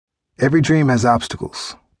Every dream has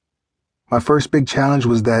obstacles. My first big challenge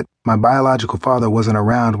was that my biological father wasn't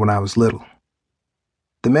around when I was little.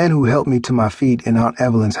 The man who helped me to my feet in Aunt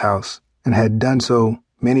Evelyn's house, and had done so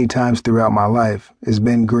many times throughout my life, is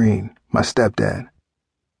Ben Green, my stepdad.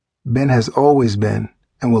 Ben has always been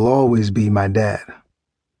and will always be my dad.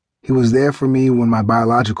 He was there for me when my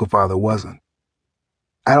biological father wasn't.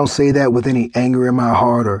 I don't say that with any anger in my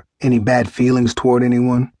heart or any bad feelings toward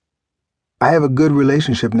anyone. I have a good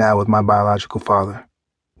relationship now with my biological father.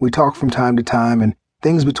 We talk from time to time, and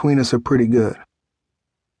things between us are pretty good.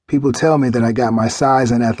 People tell me that I got my size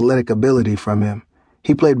and athletic ability from him.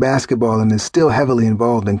 He played basketball and is still heavily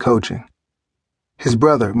involved in coaching. His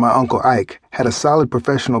brother, my Uncle Ike, had a solid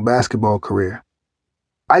professional basketball career.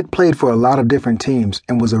 Ike played for a lot of different teams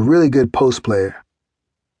and was a really good post player.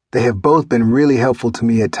 They have both been really helpful to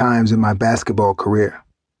me at times in my basketball career.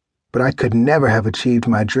 But I could never have achieved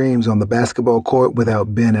my dreams on the basketball court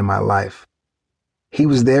without Ben in my life. He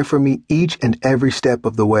was there for me each and every step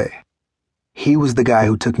of the way. He was the guy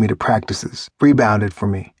who took me to practices, rebounded for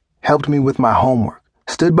me, helped me with my homework,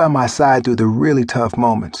 stood by my side through the really tough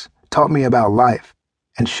moments, taught me about life,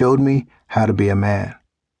 and showed me how to be a man.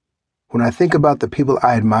 When I think about the people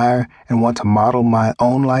I admire and want to model my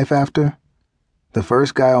own life after, the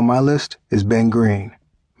first guy on my list is Ben Green,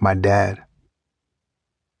 my dad.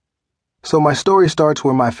 So my story starts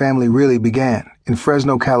where my family really began, in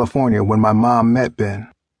Fresno, California, when my mom met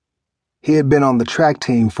Ben. He had been on the track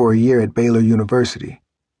team for a year at Baylor University,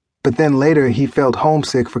 but then later he felt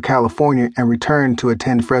homesick for California and returned to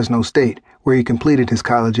attend Fresno State, where he completed his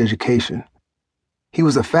college education. He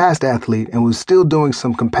was a fast athlete and was still doing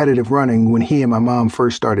some competitive running when he and my mom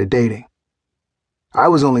first started dating. I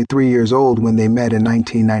was only 3 years old when they met in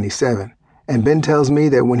 1997. And Ben tells me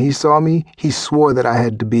that when he saw me, he swore that I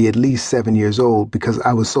had to be at least 7 years old because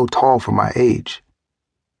I was so tall for my age.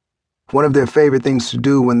 One of their favorite things to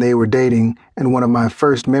do when they were dating, and one of my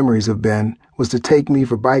first memories of Ben, was to take me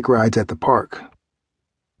for bike rides at the park.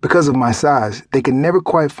 Because of my size, they could never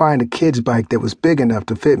quite find a kid's bike that was big enough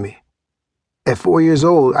to fit me. At 4 years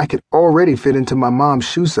old, I could already fit into my mom's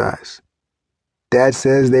shoe size. Dad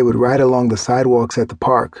says they would ride along the sidewalks at the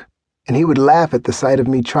park, and he would laugh at the sight of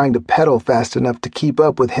me trying to pedal fast enough to keep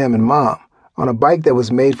up with him and Mom on a bike that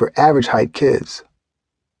was made for average-height kids.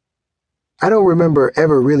 I don't remember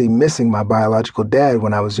ever really missing my biological dad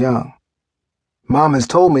when I was young. Mom has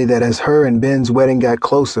told me that as her and Ben's wedding got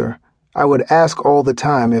closer, I would ask all the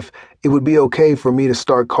time if it would be okay for me to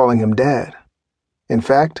start calling him Dad. In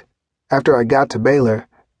fact, after I got to Baylor,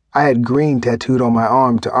 I had green tattooed on my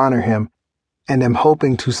arm to honor him, and am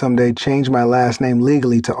hoping to someday change my last name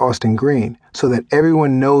legally to Austin Green so that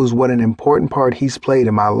everyone knows what an important part he's played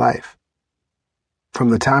in my life. From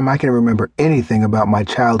the time I can remember anything about my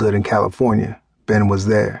childhood in California, Ben was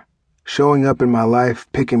there, showing up in my life,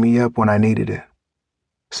 picking me up when I needed it.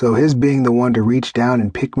 So his being the one to reach down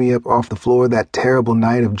and pick me up off the floor that terrible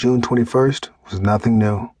night of June 21st was nothing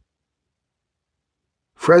new.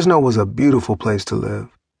 Fresno was a beautiful place to live.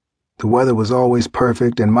 The weather was always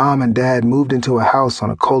perfect, and Mom and Dad moved into a house on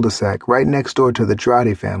a cul-de-sac right next door to the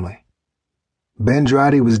Droddy family. Ben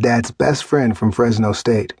Droddy was Dad's best friend from Fresno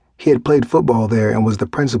State. He had played football there and was the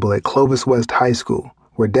principal at Clovis West High School,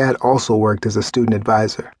 where Dad also worked as a student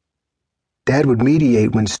advisor. Dad would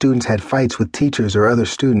mediate when students had fights with teachers or other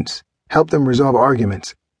students, help them resolve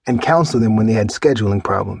arguments, and counsel them when they had scheduling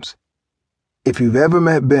problems. If you've ever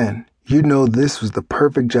met Ben, you'd know this was the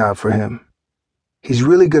perfect job for him. He's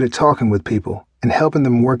really good at talking with people and helping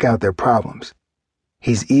them work out their problems.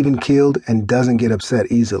 He's even-keeled and doesn't get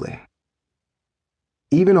upset easily.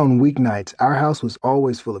 Even on weeknights, our house was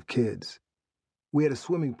always full of kids. We had a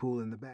swimming pool in the back.